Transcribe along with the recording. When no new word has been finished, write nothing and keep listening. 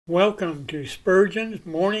Welcome to Spurgeon's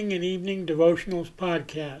Morning and Evening Devotionals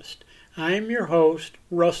Podcast. I am your host,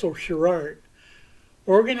 Russell Sherrard.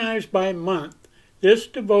 Organized by month, this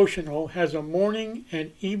devotional has a morning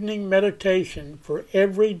and evening meditation for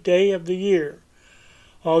every day of the year.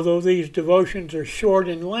 Although these devotions are short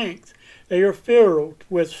in length, they are filled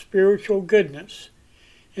with spiritual goodness.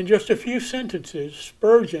 In just a few sentences,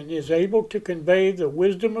 Spurgeon is able to convey the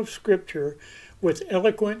wisdom of Scripture with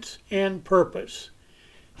eloquence and purpose.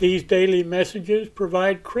 These daily messages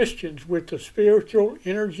provide Christians with the spiritual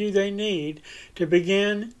energy they need to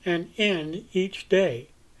begin and end each day.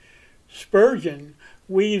 Spurgeon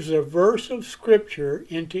weaves a verse of Scripture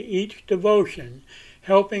into each devotion,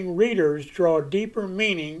 helping readers draw deeper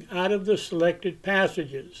meaning out of the selected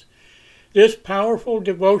passages. This powerful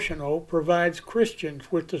devotional provides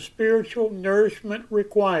Christians with the spiritual nourishment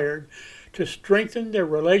required to strengthen their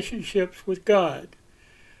relationships with God.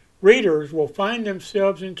 Readers will find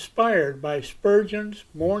themselves inspired by Spurgeon's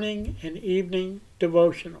morning and evening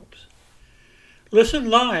devotionals.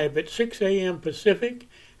 Listen live at 6 a.m. Pacific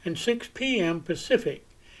and 6 p.m. Pacific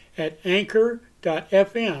at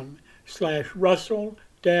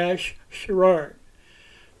anchor.fm/Russell-Sherrard.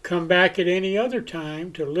 Come back at any other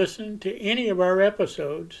time to listen to any of our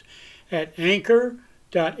episodes at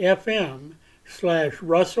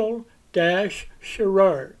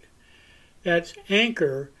anchor.fm/Russell-Sherrard. That's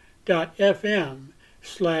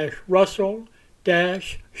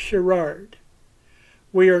anchor.fm/Russell-Sherrard.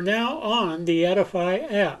 We are now on the Edify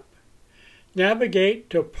app. Navigate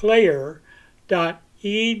to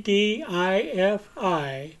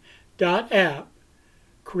player.edifi.app,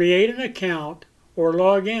 create an account, or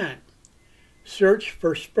log in. Search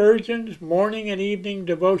for Spurgeon's Morning and Evening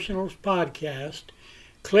Devotionals Podcast,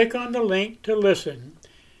 click on the link to listen,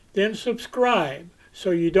 then subscribe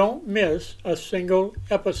so you don't miss a single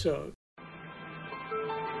episode.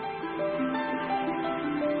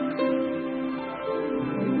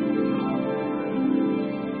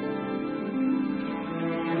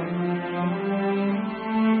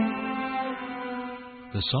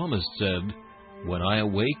 The psalmist said, "When I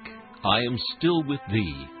awake, I am still with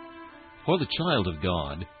Thee." For the child of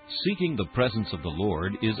God, seeking the presence of the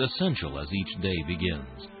Lord is essential as each day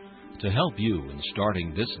begins. To help you in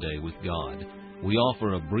starting this day with God, we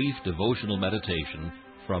offer a brief devotional meditation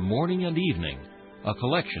from morning and evening, a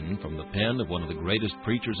collection from the pen of one of the greatest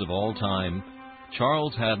preachers of all time,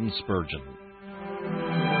 Charles Haddon Spurgeon.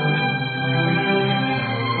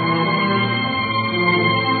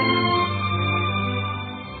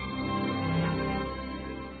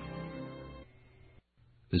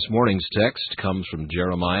 This morning's text comes from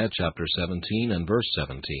Jeremiah chapter 17 and verse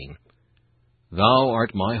 17. "Thou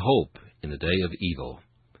art my hope in the day of evil."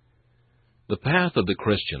 The path of the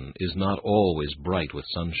Christian is not always bright with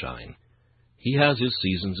sunshine. He has his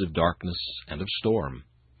seasons of darkness and of storm.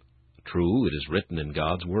 True, it is written in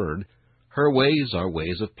God's Word, "Her ways are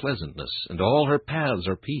ways of pleasantness, and all her paths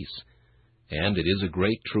are peace." And it is a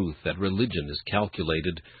great truth that religion is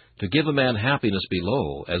calculated to give a man happiness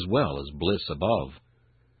below as well as bliss above.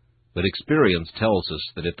 But experience tells us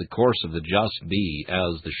that if the course of the just be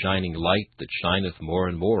as the shining light that shineth more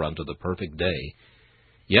and more unto the perfect day,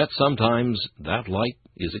 yet sometimes that light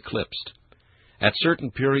is eclipsed. At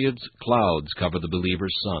certain periods clouds cover the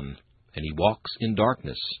believer's sun, and he walks in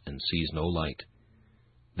darkness and sees no light.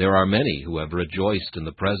 There are many who have rejoiced in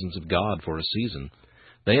the presence of God for a season.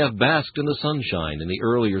 They have basked in the sunshine in the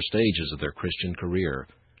earlier stages of their Christian career.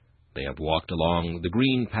 They have walked along the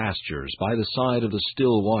green pastures by the side of the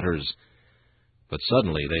still waters. But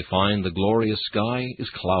suddenly they find the glorious sky is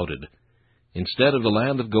clouded. Instead of the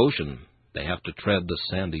land of Goshen, they have to tread the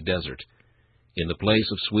sandy desert. In the place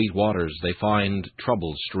of sweet waters they find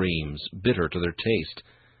troubled streams, bitter to their taste.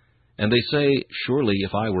 And they say, "Surely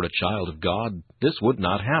if I were a child of God, this would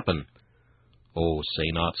not happen." Oh, say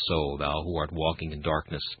not so, thou who art walking in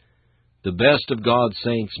darkness. The best of God's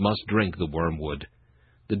saints must drink the wormwood.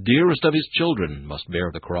 The dearest of His children must bear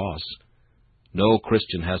the cross. No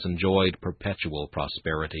Christian has enjoyed perpetual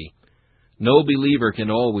prosperity. No believer can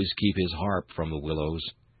always keep his harp from the willows.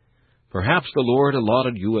 Perhaps the Lord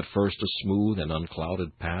allotted you at first a smooth and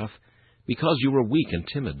unclouded path because you were weak and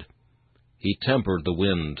timid. He tempered the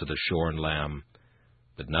wind to the shorn lamb.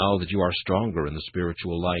 But now that you are stronger in the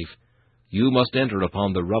spiritual life, you must enter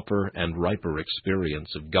upon the rougher and riper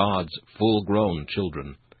experience of God's full-grown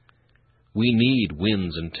children. We need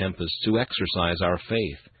winds and tempests to exercise our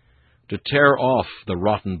faith, to tear off the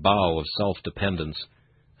rotten bough of self-dependence,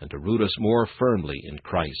 and to root us more firmly in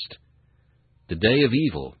Christ. The day of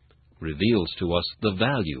evil reveals to us the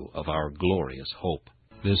value of our glorious hope.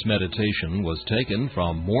 This meditation was taken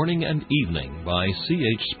from Morning and Evening by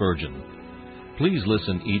C.H. Spurgeon. Please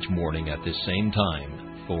listen each morning at this same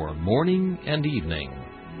time for Morning and Evening.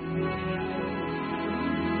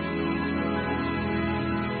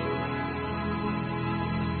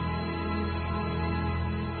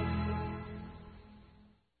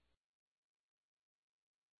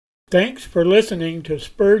 Thanks for listening to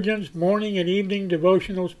Spurgeon's Morning and Evening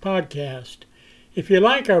Devotionals podcast. If you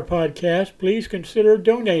like our podcast, please consider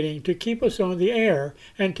donating to keep us on the air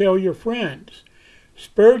and tell your friends.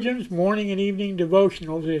 Spurgeon's Morning and Evening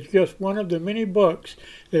Devotionals is just one of the many books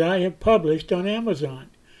that I have published on Amazon.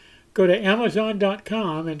 Go to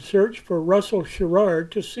Amazon.com and search for Russell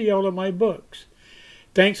Sherrard to see all of my books.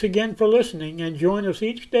 Thanks again for listening, and join us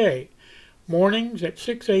each day, mornings at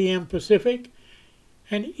 6 a.m. Pacific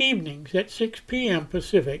and evenings at 6 p.m.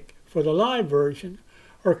 Pacific for the live version,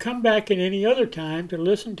 or come back at any other time to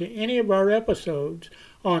listen to any of our episodes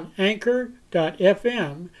on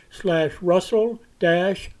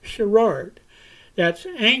anchor.fm/Russell-Sherrard. That's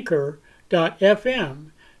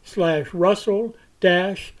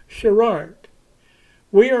anchor.fm/Russell-Sherrard.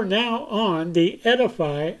 We are now on the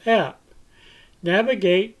Edify app.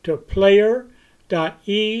 Navigate to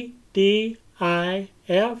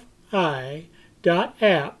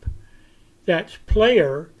player.edifi.app. That's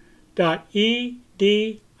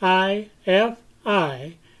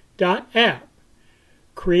player.edifi.app.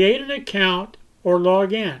 Create an account or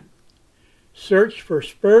log in. Search for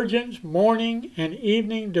Spurgeon's Morning and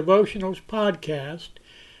Evening Devotionals podcast.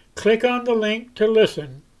 Click on the link to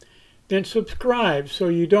listen, then subscribe so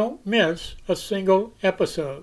you don't miss a single episode.